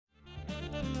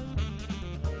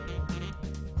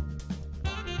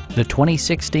The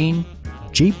 2016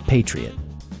 Jeep Patriot.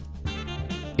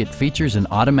 It features an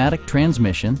automatic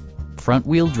transmission,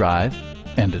 front-wheel drive,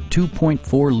 and a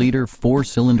 2.4-liter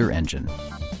four-cylinder engine.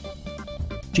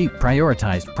 Jeep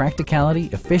prioritized practicality,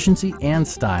 efficiency, and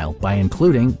style by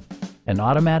including an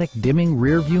automatic dimming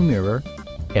rear-view mirror,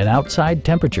 an outside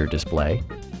temperature display,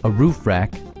 a roof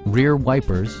rack, rear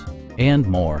wipers, and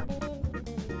more.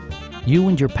 You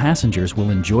and your passengers will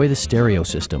enjoy the stereo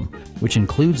system, which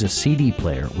includes a CD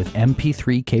player with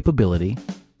MP3 capability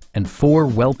and 4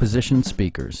 well-positioned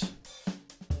speakers.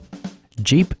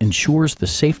 Jeep ensures the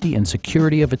safety and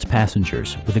security of its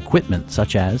passengers with equipment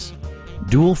such as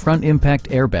dual front impact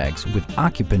airbags with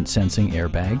occupant sensing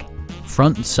airbag,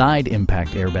 front and side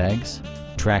impact airbags,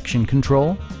 traction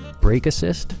control, brake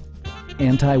assist,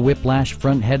 anti-whiplash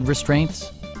front head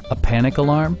restraints, a panic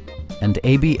alarm, and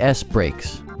ABS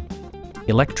brakes.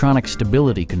 Electronic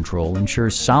stability control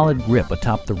ensures solid grip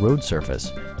atop the road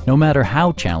surface, no matter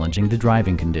how challenging the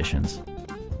driving conditions.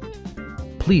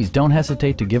 Please don't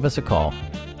hesitate to give us a call.